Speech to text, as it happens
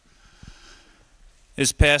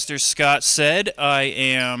As Pastor Scott said, I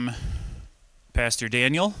am Pastor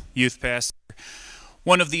Daniel, youth pastor,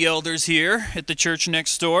 one of the elders here at the church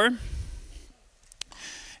next door.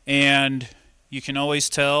 And you can always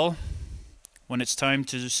tell when it's time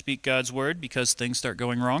to speak God's word because things start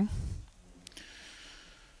going wrong.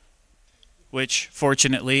 Which,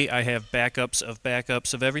 fortunately, I have backups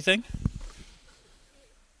of everything.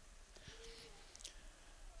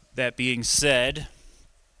 That being said,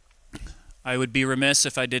 I would be remiss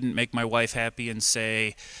if I didn't make my wife happy and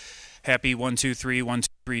say, happy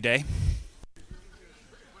 1-2-3 day.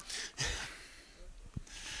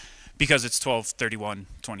 Because it's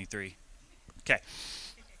 12/31/23. Okay.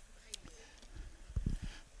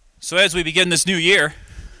 So as we begin this new year,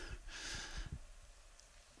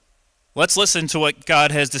 let's listen to what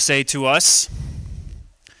God has to say to us.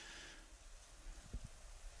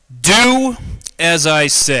 Do as I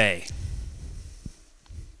say.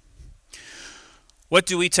 What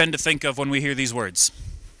do we tend to think of when we hear these words?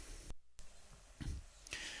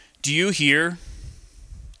 Do you hear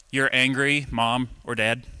your angry mom or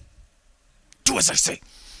dad? Do as I say.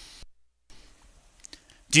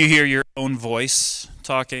 Do you hear your own voice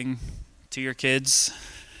talking to your kids?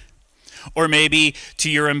 Or maybe to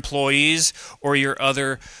your employees or your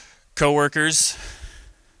other coworkers?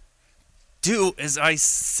 Do as I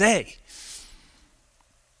say.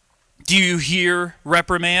 Do you hear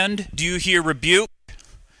reprimand? Do you hear rebuke?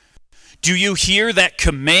 Do you hear that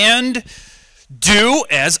command? Do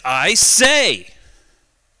as I say.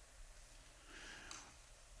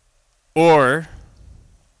 Or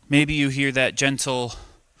maybe you hear that gentle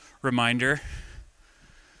reminder,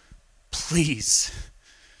 please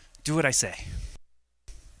do what I say.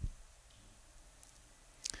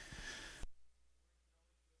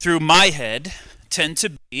 Through my head tend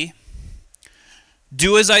to be,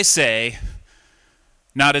 do as I say,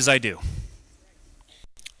 not as I do.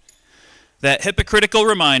 That hypocritical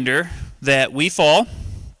reminder that we fall,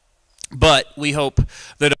 but we hope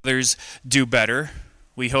that others do better.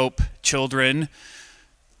 We hope children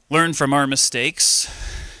learn from our mistakes.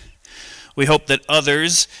 We hope that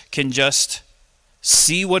others can just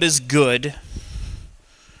see what is good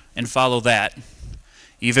and follow that,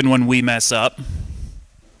 even when we mess up.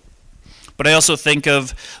 But I also think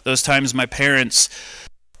of those times my parents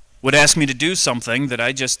would ask me to do something that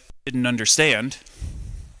I just didn't understand.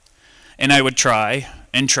 And I would try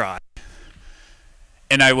and try.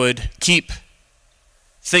 And I would keep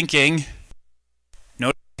thinking, no,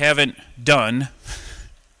 I haven't done.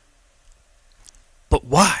 But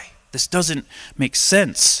why? This doesn't make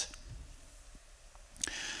sense.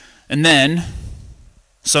 And then,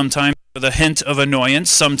 sometimes with a hint of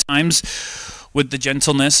annoyance, sometimes with the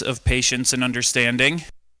gentleness of patience and understanding,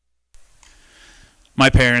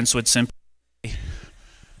 my parents would simply say,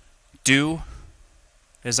 do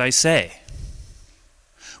as I say,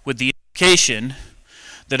 with the indication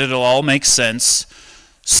that it'll all make sense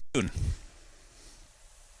soon.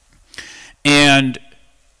 And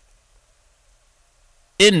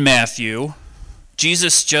in Matthew,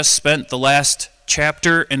 Jesus just spent the last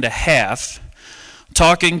chapter and a half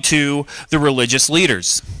talking to the religious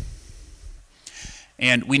leaders.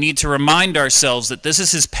 And we need to remind ourselves that this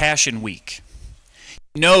is his Passion Week.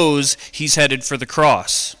 He knows he's headed for the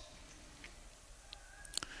cross.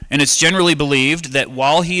 And it's generally believed that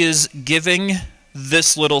while he is giving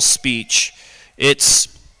this little speech,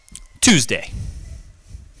 it's Tuesday.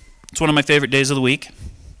 It's one of my favorite days of the week.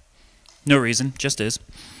 No reason, just is.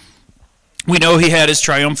 We know he had his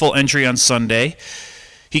triumphal entry on Sunday.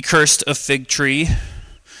 He cursed a fig tree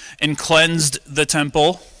and cleansed the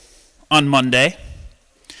temple on Monday.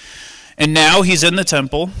 And now he's in the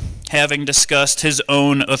temple, having discussed his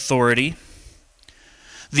own authority,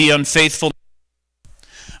 the unfaithfulness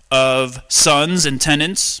of sons and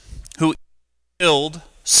tenants who killed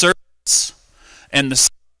servants and the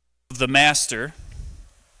son of the master,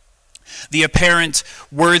 the apparent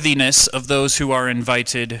worthiness of those who are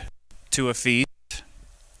invited to a feast,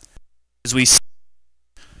 as we see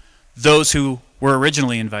those who were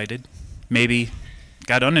originally invited maybe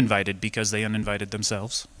got uninvited because they uninvited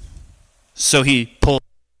themselves. So he pulled.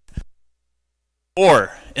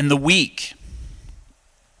 Or in the weak.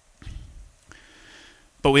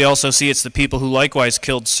 But we also see it's the people who likewise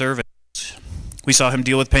killed servants. We saw him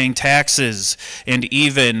deal with paying taxes and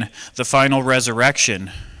even the final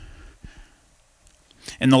resurrection.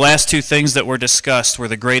 And the last two things that were discussed were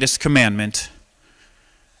the greatest commandment,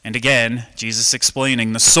 and again, Jesus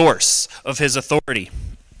explaining the source of his authority.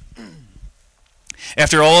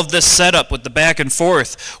 After all of this setup with the back and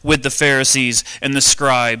forth with the Pharisees and the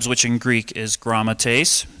scribes, which in Greek is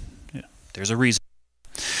grammates, there's a reason.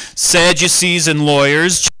 Sadducees and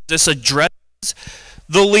lawyers, Jesus addresses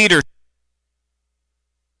the leaders.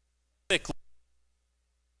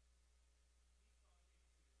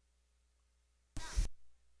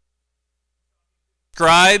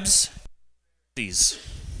 Scribes, these.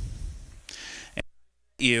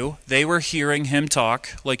 They were hearing him talk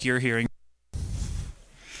like you're hearing.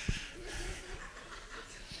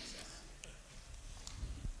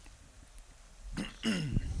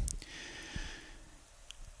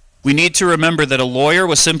 We need to remember that a lawyer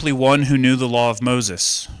was simply one who knew the law of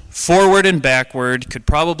Moses. Forward and backward, could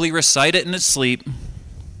probably recite it in his sleep.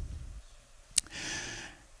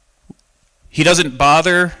 He doesn't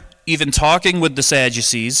bother even talking with the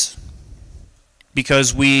Sadducees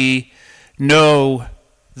because we know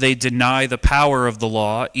they deny the power of the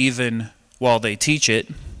law even while they teach it.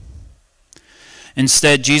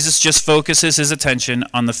 Instead, Jesus just focuses his attention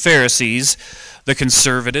on the Pharisees, the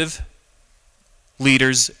conservative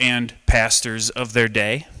leaders and pastors of their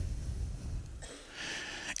day,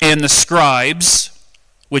 and the scribes,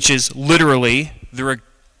 which is literally the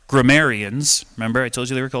grammarians. Remember, I told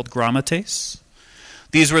you they were called grammates?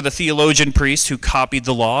 These were the theologian priests who copied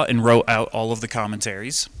the law and wrote out all of the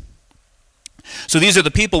commentaries. So these are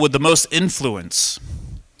the people with the most influence.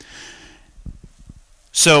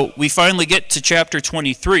 So we finally get to chapter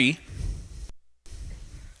 23,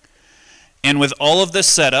 and with all of this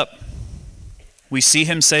set up, we see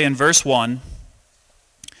him say in verse 1,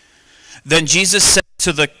 "Then Jesus said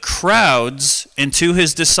to the crowds and to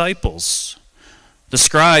his disciples, 'The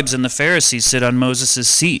scribes and the Pharisees sit on Moses'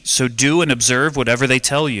 seat, so do and observe whatever they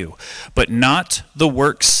tell you, but not the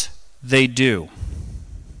works they do.'"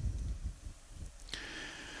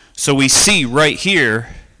 So we see right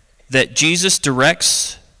here that Jesus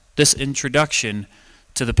directs this introduction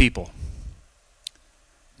to the people,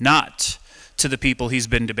 not to the people he's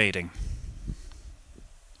been debating.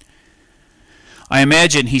 I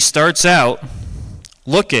imagine he starts out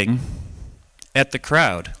looking at the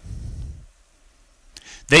crowd.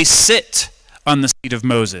 They sit on the seat of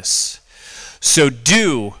Moses, so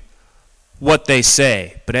do what they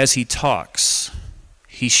say. But as he talks,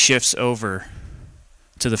 he shifts over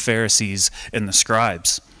to the Pharisees and the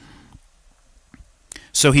scribes.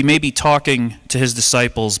 So he may be talking to his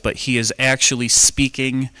disciples, but he is actually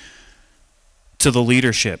speaking to the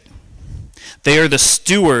leadership. They are the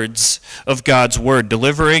stewards of God's word,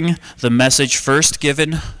 delivering the message first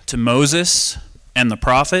given to Moses and the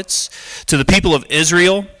prophets, to the people of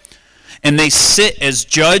Israel, and they sit as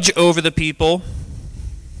judge over the people.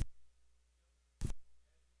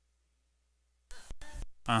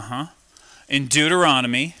 In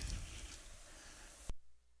Deuteronomy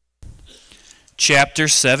chapter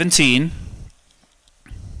 17,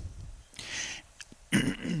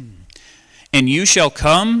 "And you shall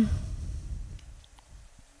come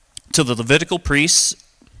to the Levitical priests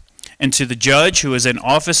and to the judge who is in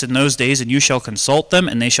office in those days, and you shall consult them,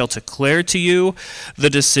 and they shall declare to you the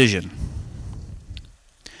decision.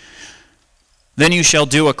 Then you shall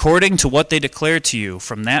do according to what they declare to you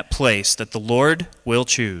from that place that the Lord will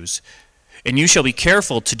choose. And you shall be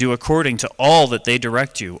careful to do according to all that they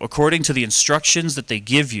direct you, according to the instructions that they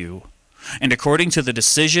give you, and according to the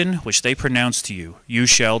decision which they pronounce to you, you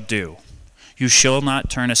shall do. You shall not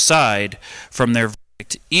turn aside from their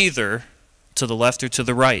verdict, either to the left or to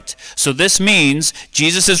the right." So this means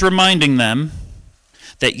Jesus is reminding them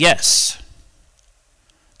that yes,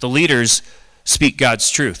 the leaders speak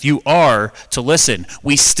God's truth. You are to listen.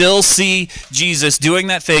 We still see Jesus doing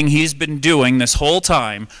that thing he's been doing this whole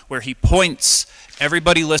time, where he points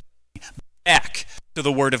everybody listening back to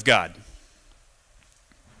the Word of God.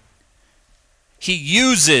 He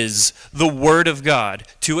uses the Word of God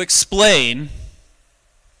to explain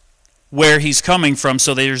where he's coming from,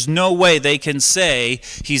 so there's no way they can say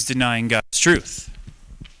he's denying God's truth.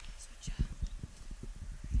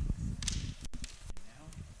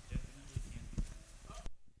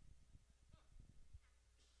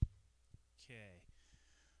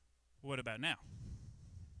 What about now?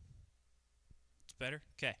 It's better?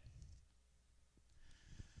 Okay.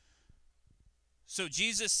 So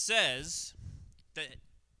Jesus says that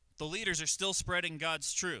the leaders are still spreading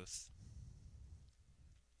God's truth.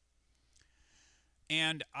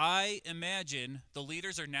 And I imagine the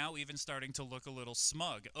leaders are now even starting to look a little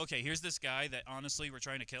smug. Okay, here's this guy that honestly we're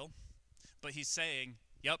trying to kill, but he's saying,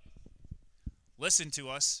 yep, listen to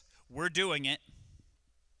us, we're doing it.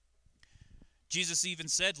 Jesus even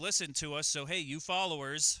said, listen to us, so hey, you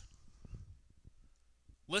followers,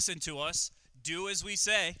 listen to us, do as we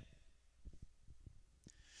say.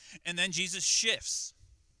 And then Jesus shifts.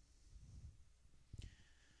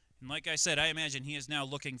 And like I said, I imagine he is now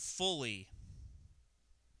looking fully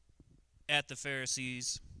at the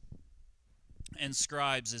Pharisees and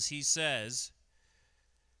scribes as he says,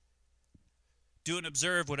 "Do and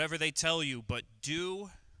observe whatever they tell you, but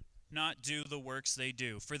do not do the works they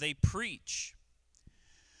do. For they preach,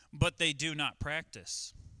 but they do not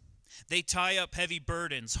practice. They tie up heavy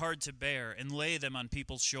burdens hard to bear and lay them on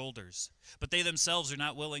people's shoulders, but they themselves are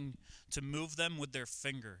not willing to move them with their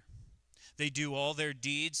finger. They do all their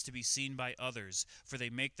deeds to be seen by others, for they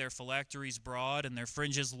make their phylacteries broad and their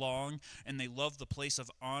fringes long, and they love the place of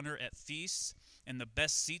honor at feasts, and the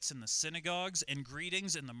best seats in the synagogues, and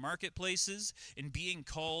greetings in the marketplaces, and being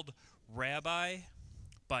called rabbi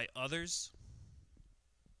by others."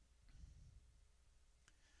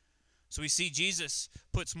 So we see Jesus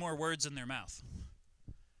puts more words in their mouth.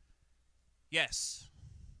 Yes.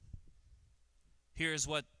 Here's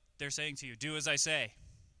what they're saying to you. Do as I say,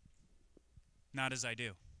 not as I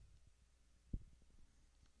do.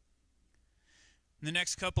 In the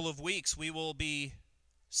next couple of weeks, we will be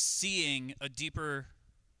seeing a deeper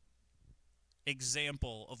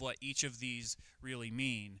example of what each of these really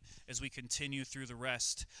mean as we continue through the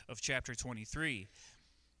rest of chapter 23.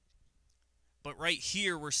 But right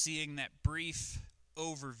here, we're seeing that brief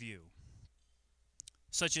overview,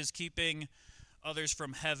 such as keeping others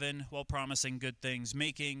from heaven while promising good things,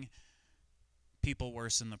 making people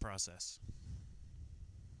worse in the process.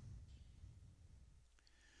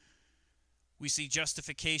 We see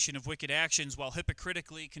justification of wicked actions while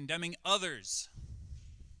hypocritically condemning others.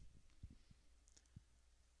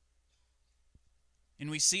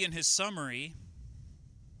 And we see in his summary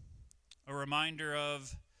a reminder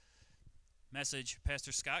of message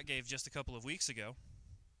Pastor Scott gave just a couple of weeks ago,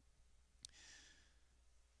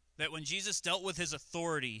 that when Jesus dealt with his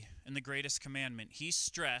authority in the greatest commandment, he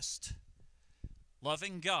stressed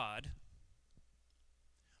loving God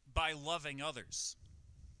by loving others.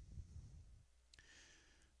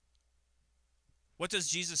 What does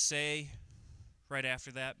Jesus say right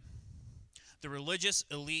after that? The religious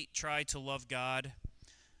elite try to love God,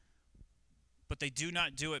 but they do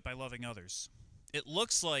not do it by loving others. It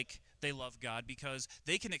looks like they love God because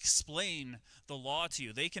they can explain the law to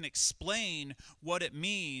you. They can explain what it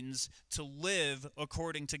means to live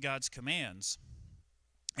according to God's commands.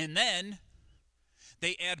 And then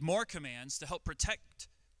they add more commands to help protect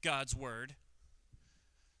God's word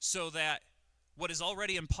so that what is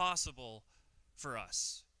already impossible for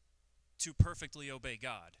us to perfectly obey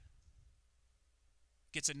God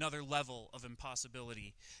gets another level of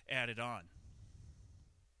impossibility added on.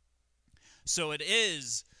 So it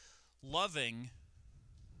is loving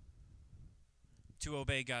to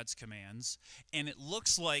obey God's commands, and it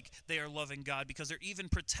looks like they are loving God because they're even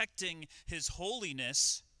protecting his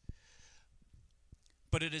holiness,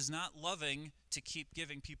 but it is not loving to keep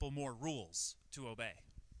giving people more rules to obey.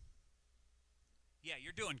 Yeah,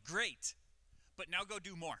 you're doing great, but now go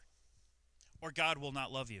do more, or God will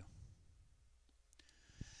not love you.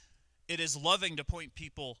 It is loving to point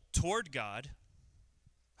people toward God.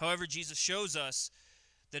 However, Jesus shows us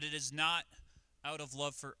that it is not out of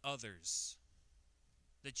love for others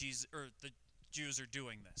that the Jews are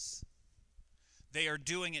doing this. They are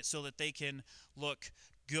doing it so that they can look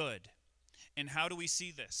good. And how do we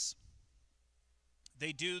see this?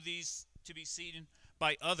 They do these to be seen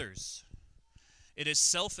by others. It is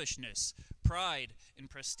selfishness, pride, and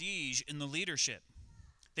prestige in the leadership.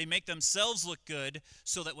 They make themselves look good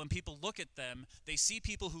so that when people look at them, they see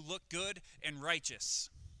people who look good and righteous.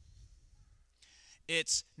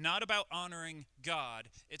 It's not about honoring God.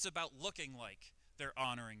 It's about looking like they're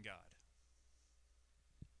honoring God.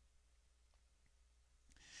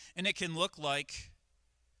 And it can look like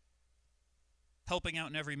helping out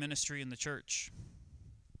in every ministry in the church,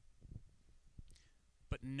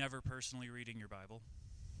 but never personally reading your Bible.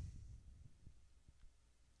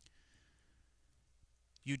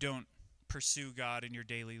 You don't pursue God in your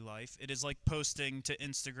daily life. It is like posting to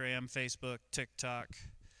Instagram, Facebook, TikTok,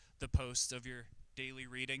 the post of your daily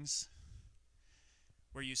readings,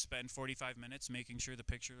 where you spend 45 minutes making sure the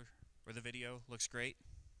picture or the video looks great,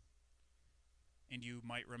 and you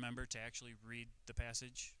might remember to actually read the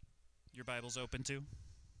passage your Bible's open to.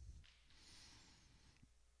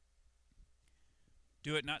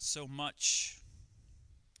 Do it not so much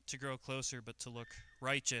to grow closer, but to look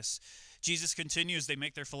righteous. Jesus continues, they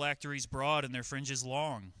make their phylacteries broad and their fringes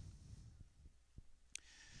long.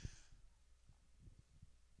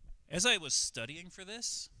 As I was studying for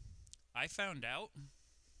this, I found out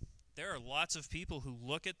there are lots of people who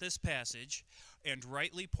look at this passage and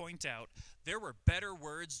rightly point out there were better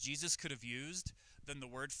words Jesus could have used than the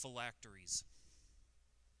word phylacteries.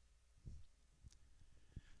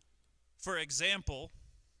 For example,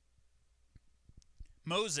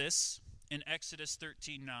 Moses in Exodus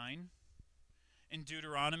 13:9, in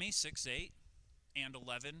Deuteronomy 6:8 and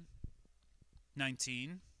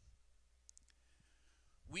 11:19,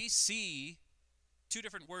 we see two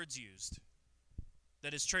different words used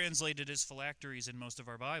that is translated as phylacteries in most of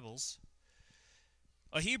our Bibles.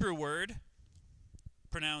 A Hebrew word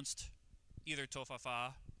pronounced either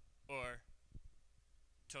tofafa or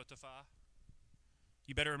totafa.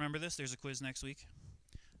 You better remember this. There's a quiz next week.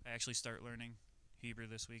 I actually start learning Hebrew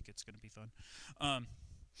this week. It's going to be fun.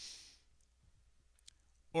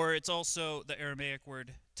 Or it's also the Aramaic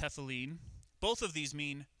word tefillin. Both of these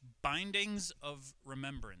mean bindings of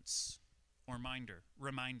remembrance or reminder.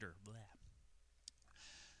 Blah.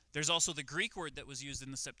 There's also the Greek word that was used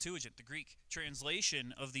in the Septuagint, the Greek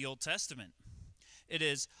translation of the Old Testament. It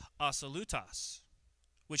is asalutas,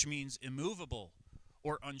 which means immovable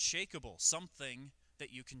or unshakable, something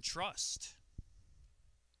that you can trust.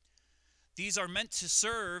 These are meant to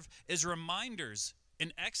serve as reminders.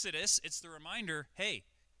 In Exodus, it's the reminder, hey,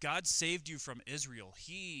 God saved you from Israel.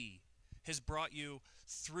 He has brought you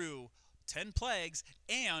through 10 plagues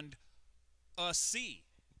and a sea.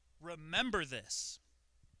 Remember this.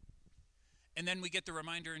 And then we get the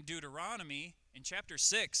reminder in Deuteronomy, in chapter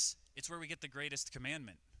 6, it's where we get the greatest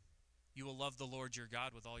commandment. You will love the Lord your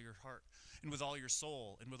God with all your heart and with all your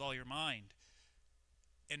soul and with all your mind.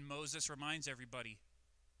 And Moses reminds everybody,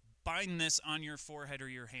 bind this on your forehead or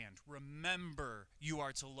your hand. Remember, you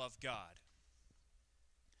are to love God.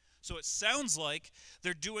 So it sounds like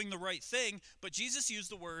they're doing the right thing, but Jesus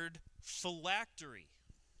used the word phylactery,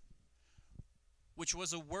 which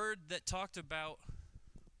was a word that talked about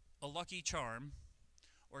a lucky charm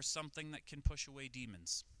or something that can push away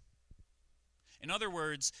demons. In other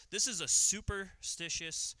words, this is a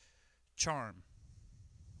superstitious charm.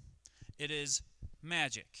 It is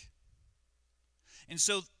magic. And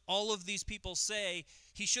so all of these people say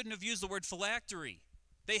he shouldn't have used the word phylactery.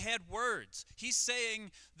 They had words. He's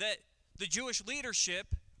saying that the Jewish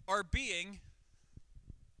leadership are being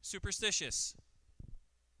superstitious.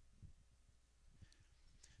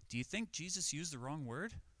 Do you think Jesus used the wrong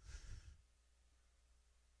word?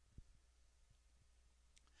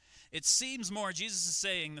 It seems more Jesus is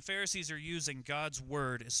saying the Pharisees are using God's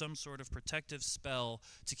word as some sort of protective spell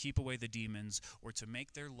to keep away the demons or to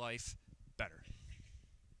make their life better.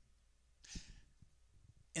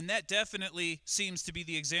 And that definitely seems to be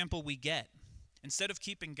the example we get. Instead of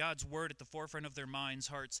keeping God's word at the forefront of their minds,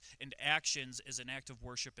 hearts, and actions as an act of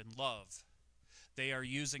worship and love, they are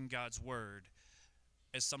using God's word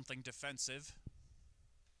as something defensive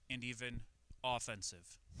and even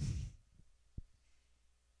offensive.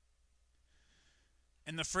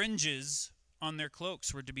 And the fringes on their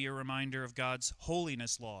cloaks were to be a reminder of God's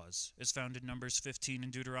holiness laws, as found in Numbers 15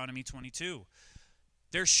 and Deuteronomy 22.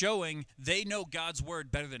 They're showing they know God's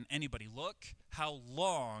word better than anybody. Look how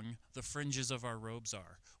long the fringes of our robes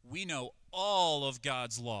are. We know all of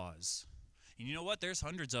God's laws. And you know what? There's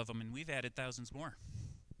hundreds of them, and we've added thousands more.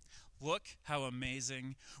 Look how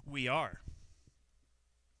amazing we are.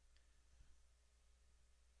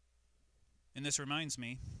 And this reminds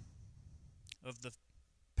me of the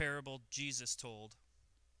parable Jesus told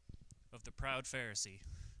of the proud Pharisee.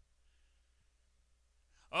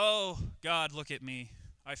 Oh, God, look at me.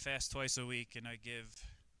 I fast twice a week and I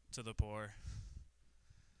give to the poor.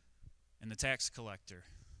 And the tax collector,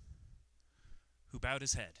 who bowed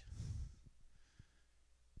his head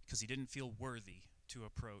because he didn't feel worthy to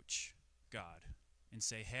approach God and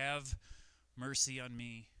say, have mercy on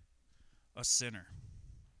me, a sinner.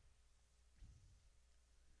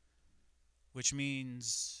 Which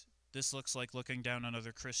means this looks like looking down on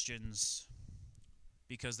other Christians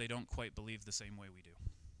because they don't quite believe the same way we do.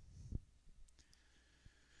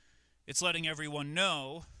 It's letting everyone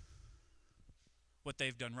know what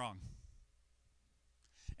they've done wrong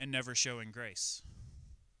and never showing grace.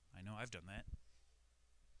 I know I've done that.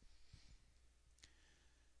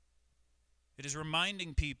 It is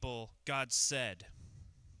reminding people God said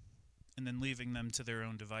and then leaving them to their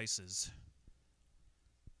own devices.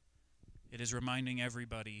 It is reminding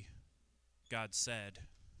everybody God said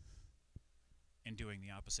and doing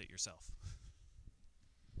the opposite yourself.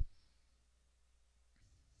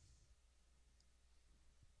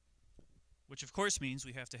 Which of course means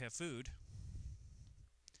we have to have food.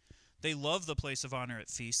 They love the place of honor at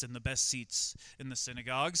feasts and the best seats in the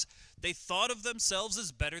synagogues. They thought of themselves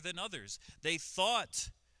as better than others. They thought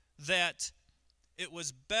that it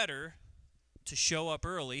was better to show up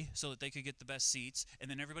early so that they could get the best seats,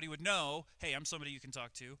 and then everybody would know, hey, I'm somebody you can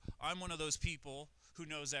talk to. I'm one of those people who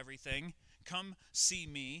knows everything. Come see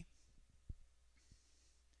me.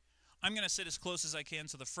 I'm going to sit as close as I can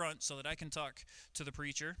to the front so that I can talk to the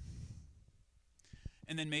preacher.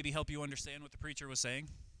 and then maybe help you understand what the preacher was saying,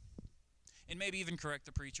 and maybe even correct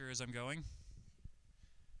the preacher as I'm going.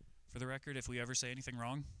 For the record, if we ever say anything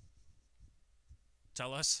wrong,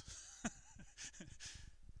 tell us.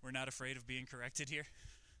 We're not afraid of being corrected here.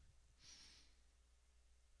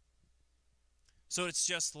 So it's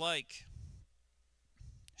just like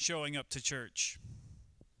showing up to church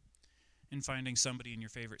and finding somebody in your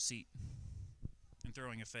favorite seat and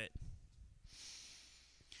throwing a fit.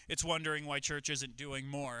 It's wondering why church isn't doing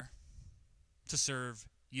more to serve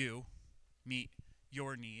you, meet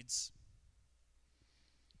your needs,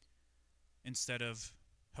 instead of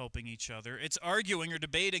helping each other. It's arguing or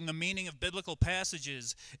debating the meaning of biblical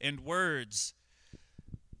passages and words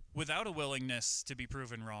without a willingness to be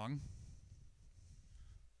proven wrong.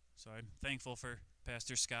 So I'm thankful for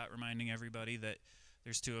Pastor Scott reminding everybody that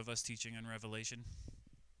there's two of us teaching on Revelation.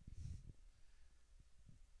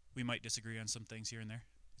 We might disagree on some things here and there.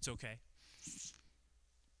 It's okay.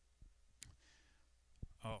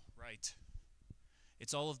 Oh, right.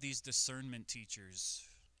 It's all of these discernment teachers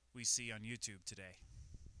we see on YouTube today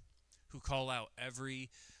who call out every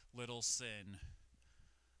little sin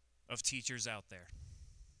of teachers out there.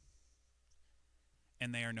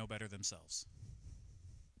 And they are no better themselves.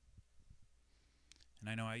 And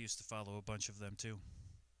I know I used to follow a bunch of them too.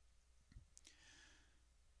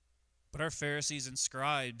 But our Pharisees and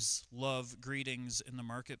scribes love greetings in the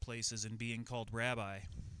marketplaces and being called rabbi.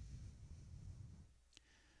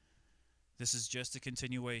 This is just a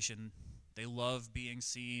continuation. They love being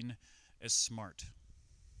seen as smart.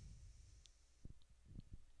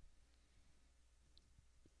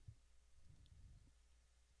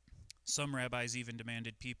 Some rabbis even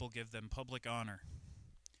demanded people give them public honor,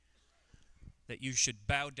 that you should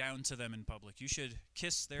bow down to them in public. You should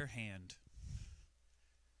kiss their hand.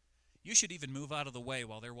 You should even move out of the way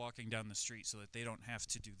while they're walking down the street so that they don't have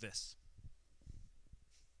to do this.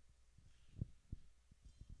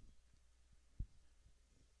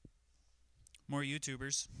 More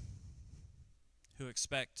YouTubers who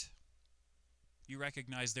expect you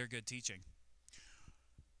recognize their good teaching,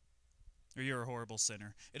 or you're a horrible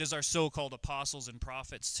sinner. It is our so-called apostles and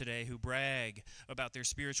prophets today who brag about their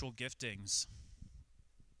spiritual giftings,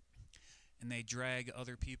 and they drag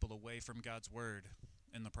other people away from God's word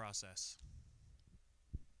in the process.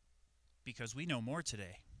 Because we know more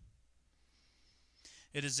today.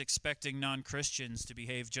 It is expecting non-Christians to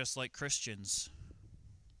behave just like Christians,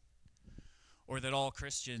 or that all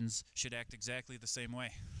Christians should act exactly the same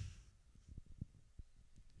way.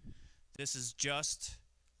 This is just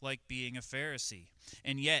like being a Pharisee.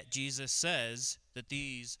 And yet Jesus says that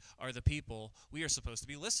these are the people we are supposed to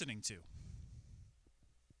be listening to.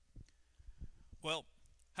 Well,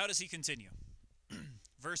 how does he continue?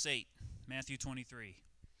 Verse 8, Matthew 23.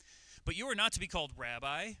 But you are not to be called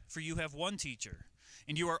rabbi, for you have one teacher,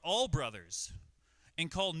 and you are all brothers. And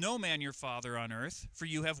call no man your father on earth, for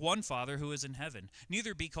you have one Father who is in heaven.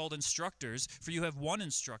 Neither be called instructors, for you have one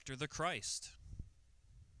instructor, the Christ.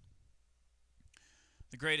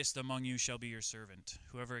 The greatest among you shall be your servant.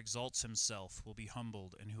 Whoever exalts himself will be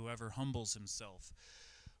humbled, and whoever humbles himself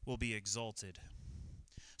will be exalted.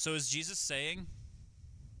 So is Jesus saying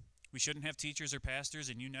we shouldn't have teachers or pastors,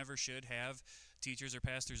 and you never should have teachers or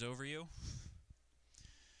pastors over you?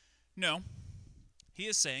 No. He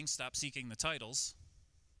is saying stop seeking the titles.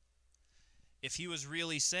 If he was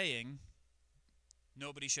really saying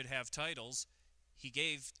nobody should have titles, he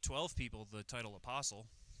gave 12 people the title apostle.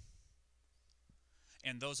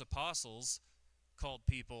 And those apostles called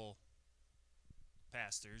people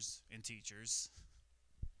pastors and teachers.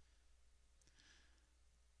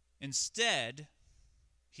 Instead,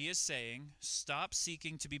 he is saying, stop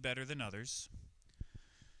seeking to be better than others.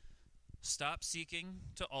 Stop seeking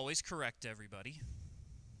to always correct everybody.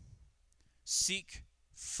 Seek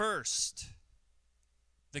first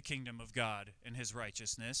the kingdom of God and his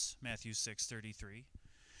righteousness, Matthew 6:33.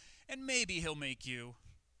 And maybe he'll make you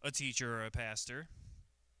a teacher or a pastor.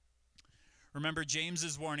 Remember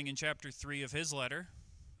James's warning in chapter 3 of his letter.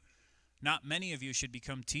 Not many of you should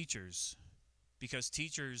become teachers, because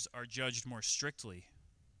teachers are judged more strictly.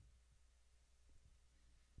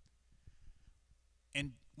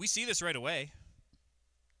 And we see this right away.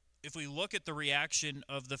 If we look at the reaction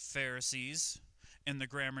of the Pharisees and the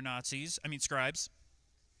grammar Nazis, scribes,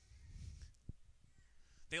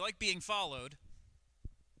 they like being followed,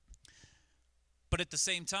 but at the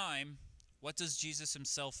same time, what does Jesus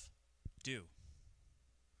himself do?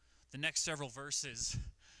 The next several verses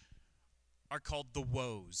are called the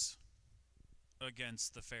woes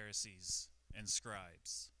against the Pharisees and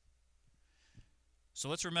scribes. So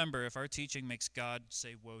let's remember, if our teaching makes God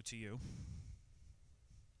say woe to you,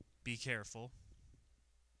 be careful.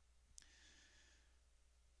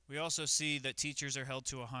 We also see that teachers are held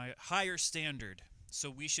to a higher standard,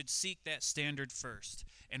 so we should seek that standard first.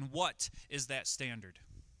 And what is that standard?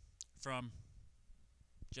 From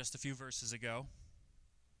just a few verses ago,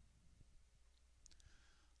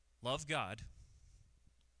 love God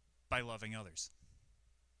by loving others.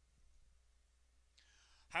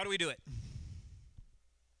 How do we do it?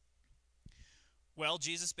 Well,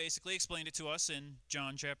 Jesus basically explained it to us in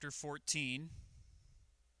John chapter 14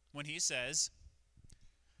 when he says,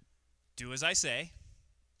 "Do as I say."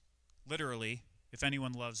 Literally, if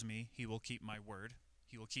anyone loves me, he will keep my word.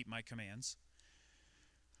 He will keep my commands.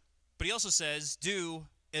 But he also says, "Do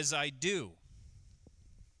as I do."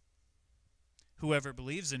 Whoever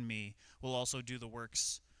believes in me will also do the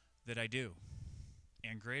works that I do,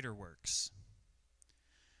 and greater works.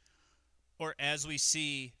 Or as we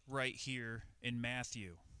see right here in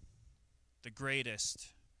Matthew, the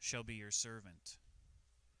greatest shall be your servant.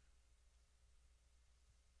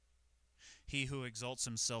 He who exalts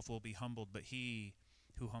himself will be humbled, but he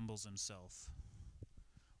who humbles himself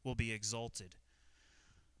will be exalted.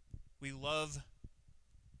 We love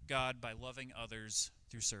God by loving others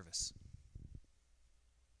through service.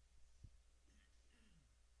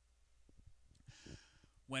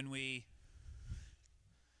 When we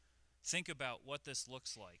think about what this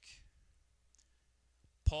looks like,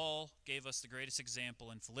 Paul gave us the greatest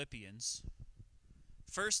example in Philippians,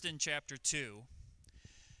 first in chapter 2,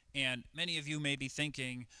 and many of you may be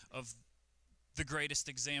thinking of the greatest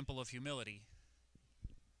example of humility.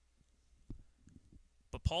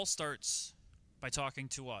 But Paul starts by talking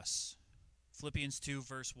to us. Philippians 2,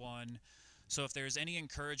 verse 1, "So if there is any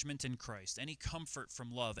encouragement in Christ, any comfort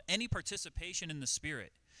from love, any participation in the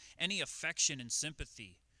Spirit, any affection and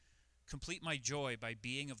sympathy, complete my joy by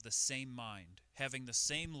being of the same mind, having the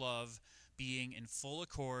same love, being in full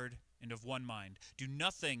accord and of one mind. Do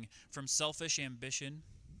nothing from selfish ambition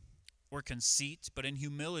or conceit, but in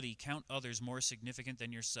humility count others more significant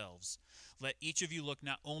than yourselves. Let each of you look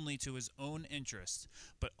not only to his own interest,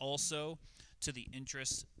 but also to the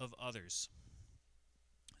interests of others."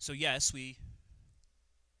 So yes, we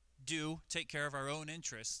do take care of our own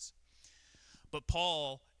interests, but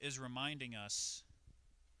Paul is reminding us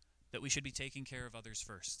that we should be taking care of others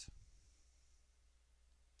first.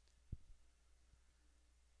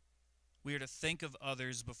 We are to think of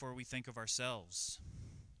others before we think of ourselves.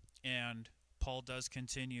 And Paul does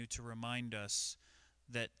continue to remind us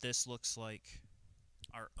that this looks like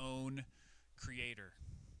our own Creator,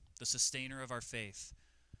 the sustainer of our faith,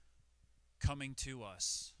 coming to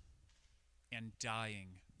us and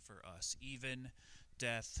dying for us, even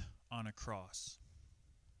death on a cross.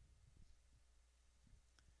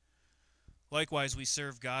 Likewise, we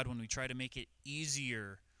serve God when we try to make it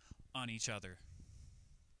easier on each other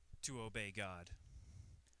to obey God.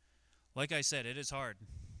 Like I said, it is hard.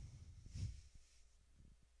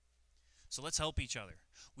 So let's help each other.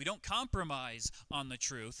 We don't compromise on the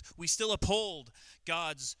truth. We still uphold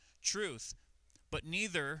God's truth. But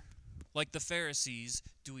neither, like the Pharisees,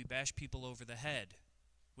 do we bash people over the head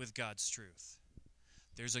with God's truth.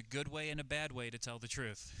 There's a good way and a bad way to tell the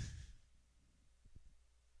truth.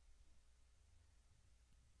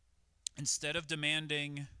 Instead of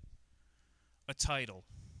demanding a title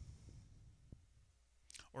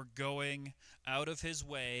or going out of his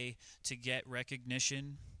way to get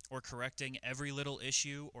recognition or correcting every little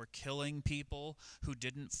issue or killing people who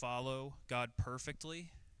didn't follow God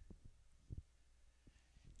perfectly,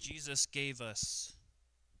 Jesus gave us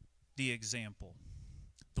the example.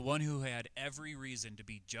 The one who had every reason to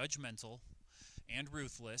be judgmental and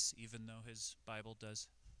ruthless, even though his Bible does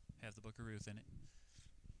have the book of Ruth in it.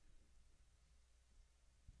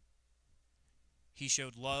 He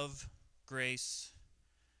showed love, grace,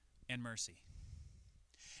 and mercy,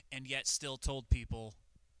 and yet still told people,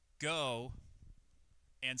 go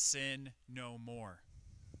and sin no more.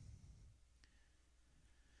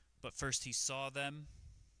 But first he saw them,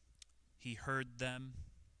 he heard them,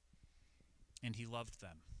 and he loved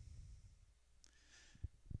them.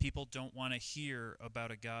 People don't want to hear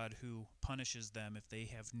about a God who punishes them if they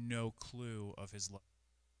have no clue of his love.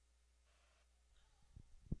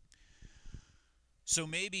 So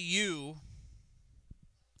maybe you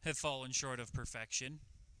have fallen short of perfection.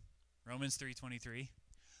 Romans 3:23.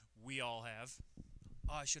 We all have.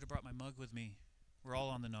 Oh, I should have brought my mug with me. We're all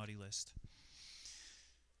on the naughty list.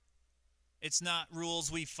 It's not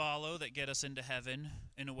rules we follow that get us into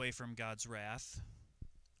heaven and away from God's wrath,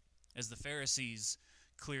 as the Pharisees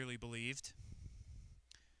clearly believed.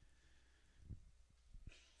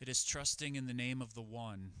 It is trusting in the name of the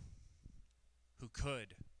one who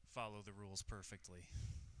could follow the rules perfectly.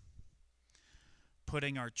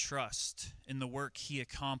 putting our trust in the work he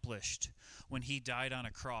accomplished when he died on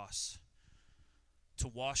a cross to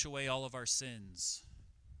wash away all of our sins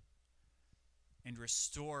and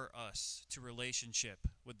restore us to relationship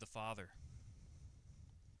with the Father.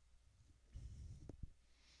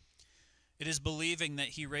 It is believing that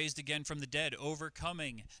he raised again from the dead,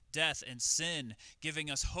 overcoming death and sin, giving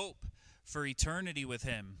us hope for eternity with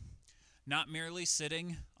him, not merely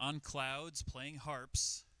sitting on clouds playing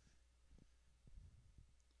harps,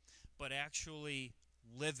 but actually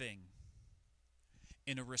living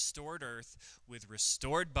in a restored earth with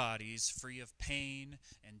restored bodies, free of pain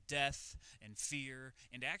and death and fear,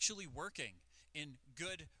 and actually working in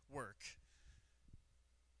good work.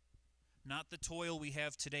 Not the toil we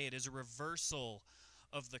have today. It is a reversal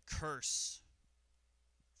of the curse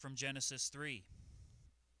from Genesis 3.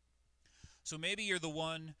 So maybe you're the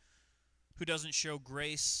one who doesn't show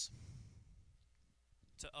grace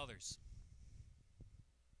to others.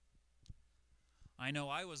 I know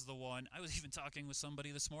I was the one. I was even talking with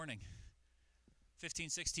somebody this morning, 15,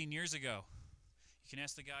 16 years ago. You can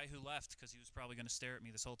ask the guy who left because he was probably going to stare at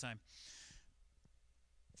me this whole time.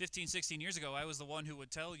 15, 16 years ago, I was the one who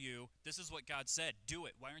would tell you, this is what God said, do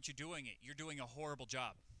it. Why aren't you doing it? You're doing a horrible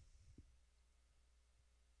job.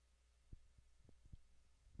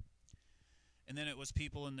 And then it was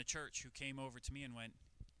people in the church who came over to me and went,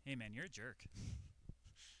 hey man, you're a jerk.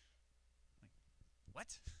 Like,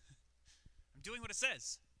 what? I'm doing what it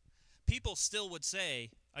says. People still would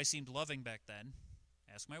say, I seemed loving back then.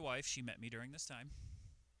 Ask my wife, she met me during this time.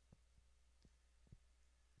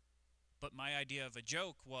 But my idea of a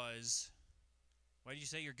joke was, why did you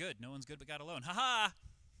say you're good? No one's good but God alone. Ha ha!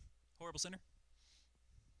 Horrible sinner.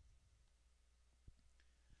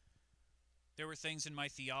 There were things in my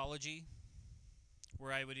theology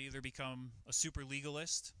where I would either become a super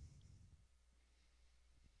legalist.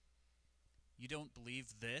 You don't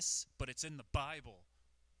believe this, but it's in the Bible.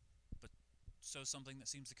 But so something that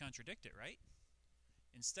seems to contradict it, right?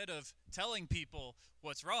 Instead of telling people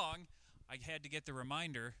what's wrong, I had to get the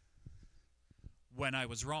reminder when I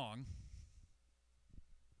was wrong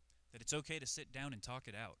that it's okay to sit down and talk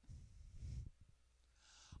it out.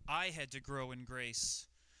 I had to grow in grace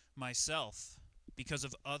myself because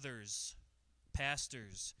of others,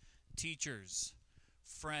 pastors, teachers,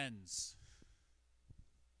 friends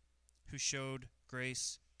who showed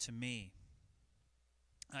grace to me.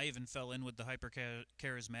 I even fell in with the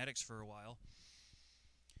hyper-charismatics for a while.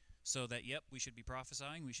 So that, yep, we should be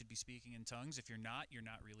prophesying, we should be speaking in tongues. If you're not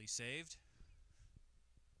really saved.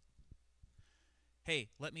 Hey,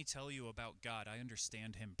 let me tell you about God. I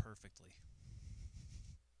understand him perfectly.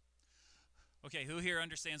 Okay, who here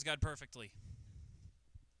understands God perfectly?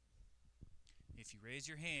 If you raise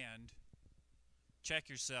your hand, check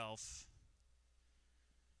yourself.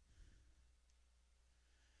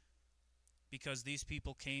 Because these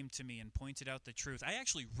people came to me and pointed out the truth. I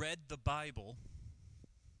actually read the Bible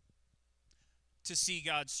to see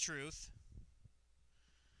God's truth.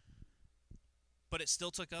 But it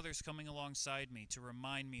still took others coming alongside me to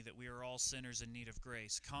remind me that we are all sinners in need of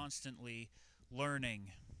grace, constantly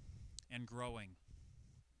learning and growing.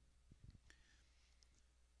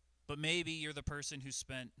 But maybe you're the person who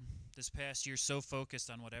spent this past year so focused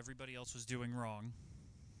on what everybody else was doing wrong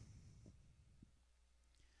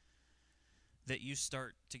that you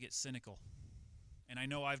start to get cynical. And I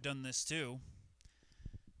know I've done this too.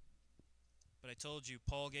 But I told you,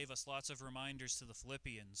 Paul gave us lots of reminders to the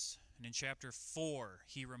Philippians. And in chapter 4,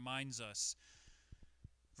 he reminds us,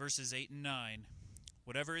 verses 8 and 9,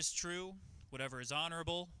 whatever is true, whatever is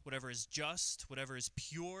honorable, whatever is just, whatever is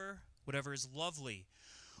pure, whatever is lovely,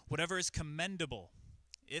 whatever is commendable,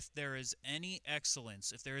 if there is any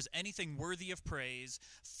excellence, if there is anything worthy of praise,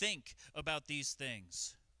 think about these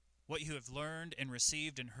things. What you have learned and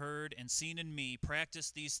received and heard and seen in me,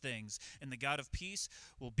 practice these things, and the God of peace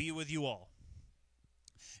will be with you all.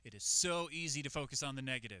 It is so easy to focus on the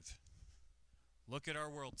negative. Look at our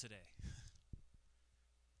world today.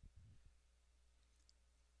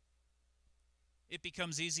 It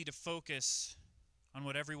becomes easy to focus on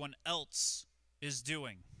what everyone else is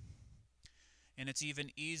doing. And it's even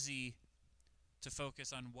easy to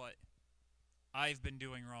focus on what I've been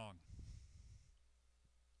doing wrong.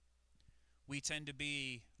 We tend to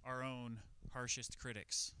be our own harshest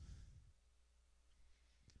critics.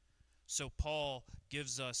 So Paul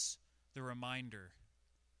gives us the reminder,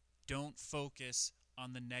 don't focus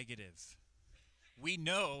on the negative. We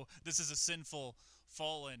know this is a sinful,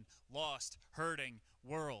 fallen, lost, hurting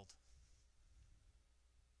world.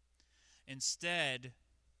 Instead,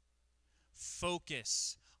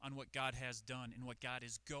 focus on what God has done and what God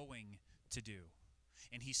is going to do.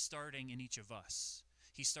 And he's starting in each of us.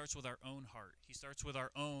 He starts with our own heart. He starts with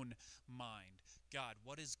our own mind. God,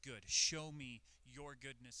 what is good? Show me your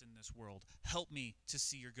goodness in this world. Help me to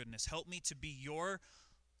see your goodness. Help me to be your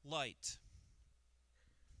light.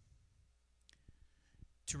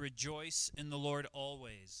 To rejoice in the Lord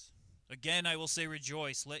always. Again, I will say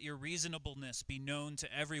rejoice. Let your reasonableness be known to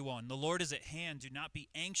everyone. The Lord is at hand. Do not be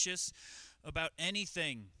anxious about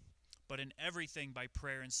anything, but in everything by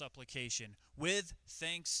prayer and supplication, with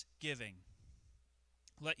thanksgiving.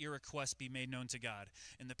 Let your requests be made known to God,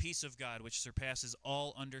 and the peace of God, which surpasses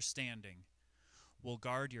all understanding, will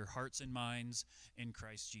guard your hearts and minds in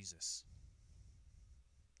Christ Jesus.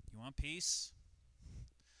 You want peace?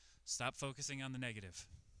 Stop focusing on the negative.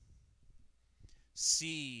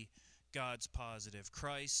 See God's positive.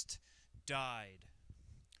 Christ died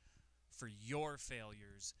for your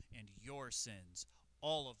failures and your sins,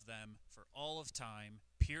 all of them, for all of time,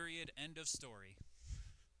 period, end of story,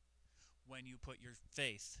 when you put your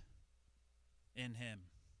faith in him.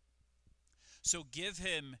 So give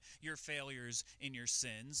him your failures and your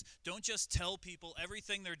sins. Don't just tell people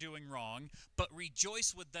everything they're doing wrong, but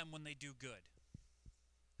rejoice with them when they do good.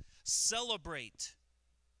 Celebrate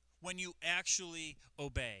when you actually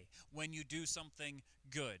obey, when you do something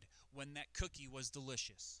good, when that cookie was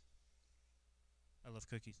delicious. I love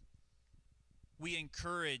cookies. We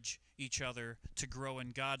encourage each other to grow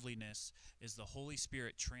in godliness as the Holy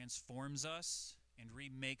Spirit transforms us and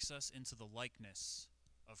remakes us into the likeness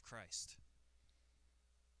of Christ.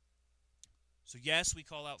 So yes, we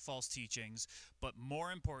call out false teachings, but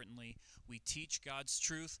more importantly, we teach God's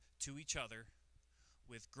truth to each other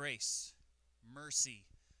with grace, mercy,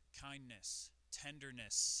 kindness,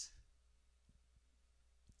 tenderness,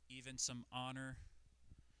 even some honor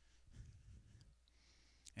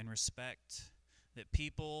and respect, that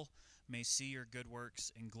people may see your good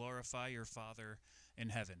works and glorify your Father in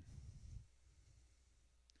heaven.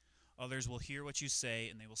 Others will hear what you say,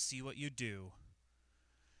 and they will see what you do,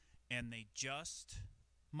 and they just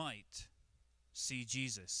might see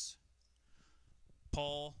Jesus.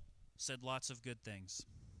 Paul said lots of good things.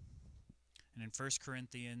 And in 1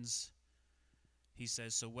 Corinthians, he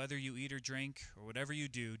says, so whether you eat or drink or whatever you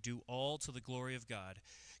do, do all to the glory of God.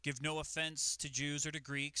 Give no offense to Jews or to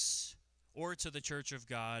Greeks or to the church of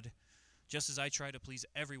God, just as I try to please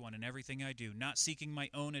everyone in everything I do, not seeking my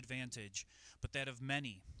own advantage, but that of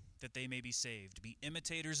many, that they may be saved. Be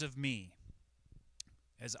imitators of me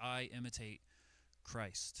as I imitate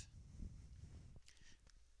Christ.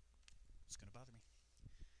 It's going to bother me.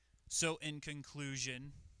 So in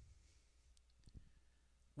conclusion,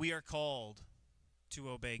 we are called to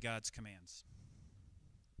obey God's commands.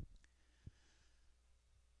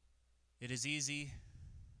 It is easy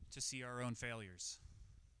to see our own failures.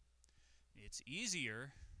 It's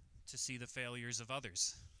easier to see the failures of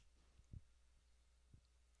others.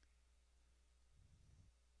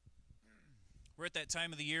 We're at that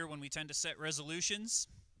time of the year when we tend to set resolutions,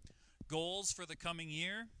 goals for the coming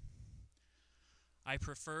year. I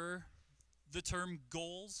prefer the term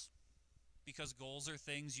goals because goals are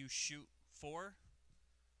things you shoot for,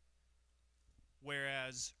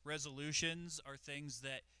 whereas resolutions are things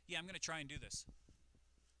that, I'm going to try and do this.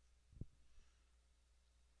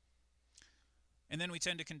 And then we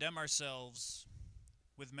tend to condemn ourselves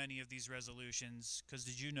with many of these resolutions, because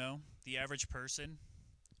did you know the average person,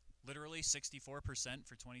 literally 64% for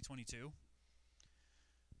 2022,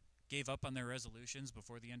 gave up on their resolutions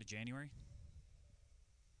before the end of January?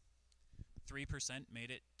 3%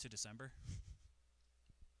 made it to December.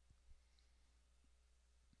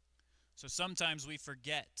 So sometimes we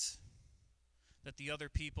forget that the other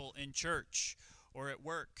people in church or at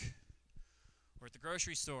work or at the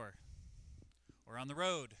grocery store or on the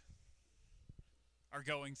road are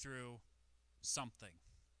going through something.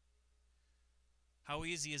 How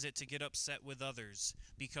easy is it to get upset with others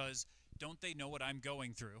because don't they know what I'm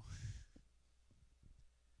going through?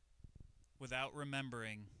 Without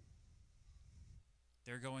remembering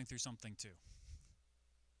they're going through something too.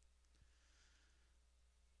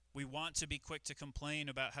 We want to be quick to complain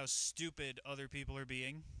about how stupid other people are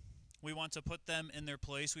being. We want to put them in their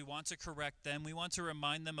place. We want to correct them. We want to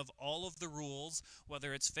remind them of all of the rules,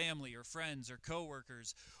 whether it's family or friends or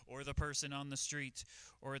coworkers or the person on the street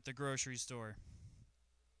or at the grocery store.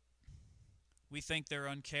 We think they're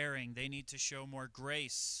uncaring. They need to show more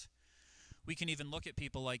grace. We can even look at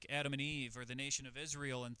people like Adam and Eve or the nation of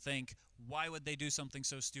Israel and think, why would they do something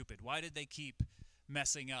so stupid? Why did they keep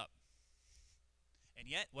messing up? And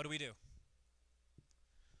yet, what do?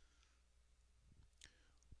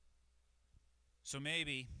 So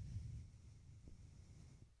maybe,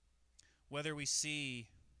 whether we see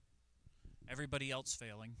everybody else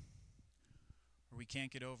failing, or we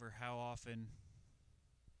can't get over how often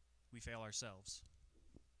we fail ourselves.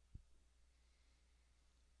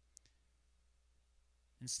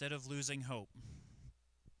 Instead of losing hope,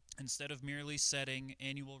 instead of merely setting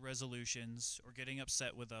annual resolutions or getting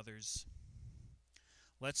upset with others,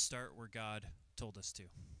 let's start where God told us to.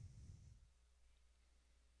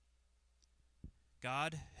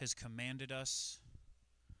 God has commanded us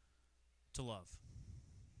to love.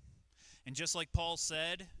 And just like Paul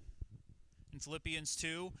said in Philippians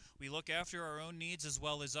 2, we look after our own needs as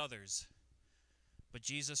well as others. But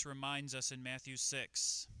Jesus reminds us in Matthew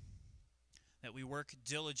 6 that we work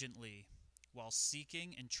diligently while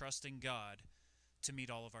seeking and trusting God to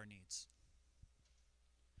meet all of our needs.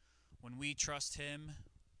 When we trust Him,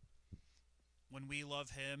 when we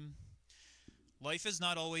love Him, life is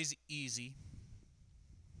not always easy,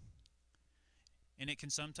 and it can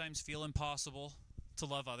sometimes feel impossible to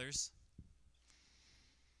love others,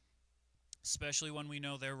 especially when we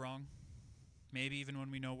know they're wrong, maybe even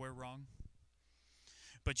when we know we're wrong.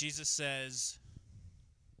 But Jesus says,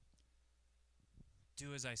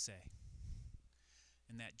 do as I say,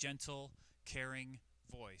 in that gentle, caring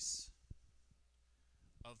voice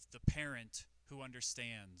of the parent who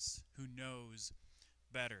understands, who knows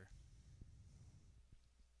better.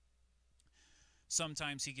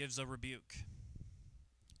 Sometimes He gives a rebuke,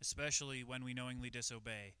 especially when we knowingly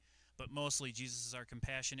disobey. But mostly, Jesus is our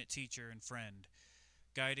compassionate teacher and friend,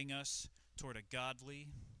 guiding us toward a godly,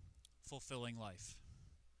 fulfilling life.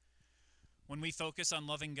 When we focus on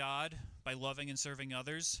loving God by loving and serving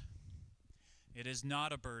others, it is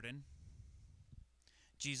not a burden.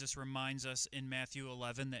 Jesus reminds us in Matthew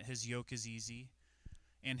 11 that His yoke is easy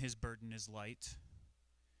and His burden is light,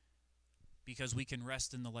 because we can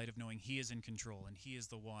rest in the light of knowing He is in control and He is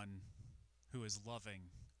the one who is loving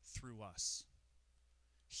through us.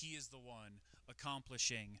 He is the one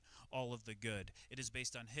accomplishing all of the good. It is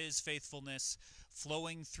based on His faithfulness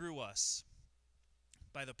flowing through us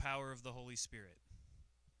by the power of the Holy Spirit.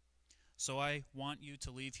 So I want you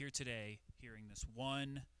to leave here today hearing this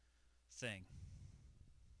one thing.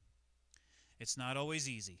 It's not always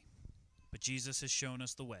easy, but Jesus has shown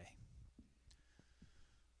us the way.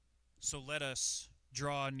 So let us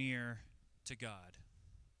draw near to God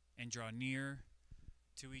and draw near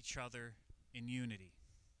to each other in unity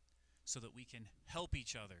so that we can help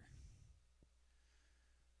each other,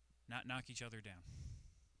 not knock each other down,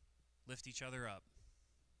 lift each other up,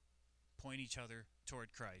 point each other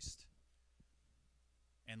toward Christ,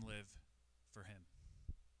 and live for Him.